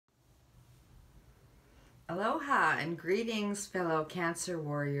Aloha and greetings, fellow Cancer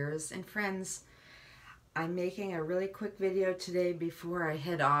warriors and friends. I'm making a really quick video today before I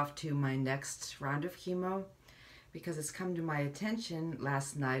head off to my next round of chemo because it's come to my attention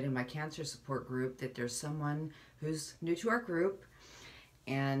last night in my cancer support group that there's someone who's new to our group,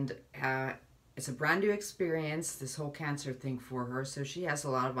 and it's a brand new experience, this whole cancer thing for her. So she has a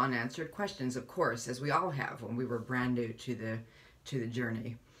lot of unanswered questions, of course, as we all have when we were brand new to the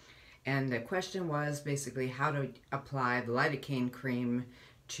journey. And the question was basically how to apply the lidocaine cream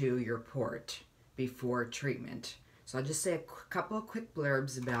to your port before treatment. So I'll just say a couple of quick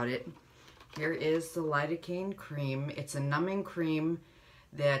blurbs about it. Here is the lidocaine cream. It's a numbing cream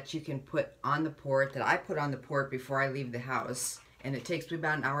that you can put on the port, that I put on the port before I leave the house. And it takes me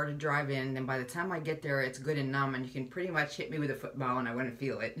about an hour to drive in, and by the time I get there, it's good and numb, and you can pretty much hit me with a football and I wouldn't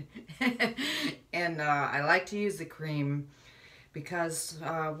feel it. And I like to use the cream because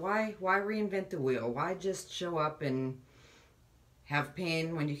why reinvent the wheel? Why just show up and have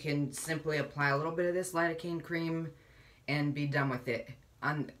pain when you can simply apply a little bit of this lidocaine cream and be done with it?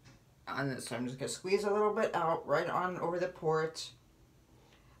 On this, so I'm just gonna squeeze a little bit out right on over the port.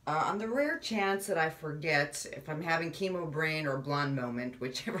 On the rare chance that I forget, if I'm having chemo brain or blonde moment,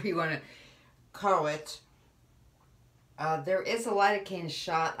 whichever you want to call it, there is a lidocaine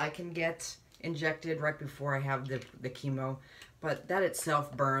shot I can get injected right before I have the chemo, but that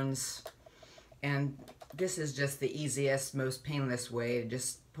itself burns, and this is just the easiest, most painless way to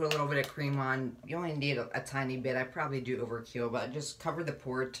just put a little bit of cream on. You only need a tiny bit. I probably do overkill, but just cover the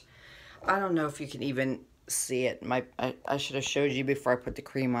port. I don't know if you can even see it. I should have showed you before I put the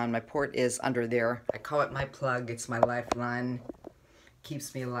cream on. My port is under there. I call it my plug. It's my lifeline.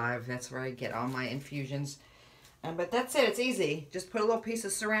 Keeps me alive. That's where I get all my infusions. But that's it. It's easy. Just put a little piece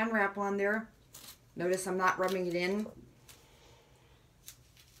of saran wrap on there. Notice I'm not rubbing it in.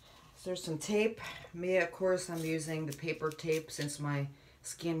 There's some tape. Me, of course, I'm using the paper tape since my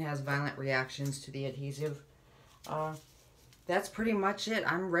skin has violent reactions to the adhesive. That's pretty much it.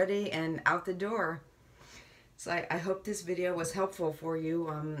 I'm ready and out the door. So I hope this video was helpful for you.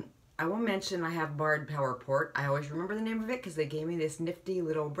 I will mention I have barred power port. I always remember the name of it because they gave me this nifty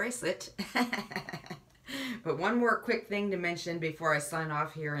little bracelet. But one more quick thing to mention before I sign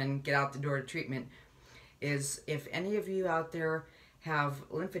off here and get out the door to treatment is if any of you out there have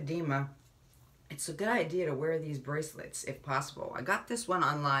lymphedema, it's a good idea to wear these bracelets if possible. I got this one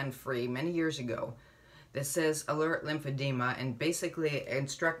online free many years ago that says alert lymphedema, and basically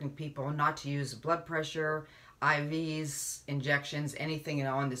instructing people not to use blood pressure, IVs, injections, anything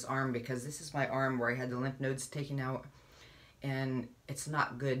on this arm, because this is my arm where I had the lymph nodes taken out, and it's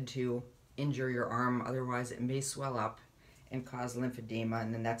not good to injure your arm, otherwise it may swell up and cause lymphedema,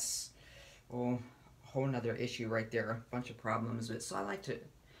 and then that's a whole nother issue right there, a bunch of problems. So I like to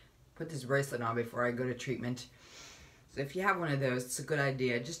put this bracelet on before I go to treatment. So if you have one of those, it's a good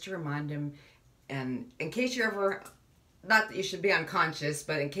idea just to remind them, and in case you're ever, not that you should be unconscious,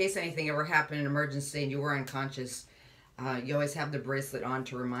 but in case anything ever happened, an emergency, and you were unconscious, you always have the bracelet on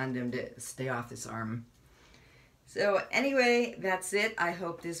to remind them to stay off this arm. So anyway, that's it. I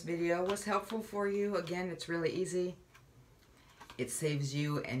hope this video was helpful for you. Again, it's really easy. It saves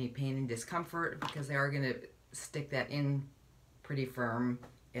you any pain and discomfort because they are going to stick that in pretty firm,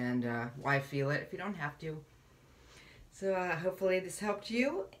 and why feel it if you don't have to? So hopefully this helped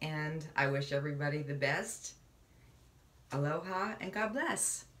you, and I wish everybody the best. Aloha and God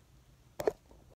bless.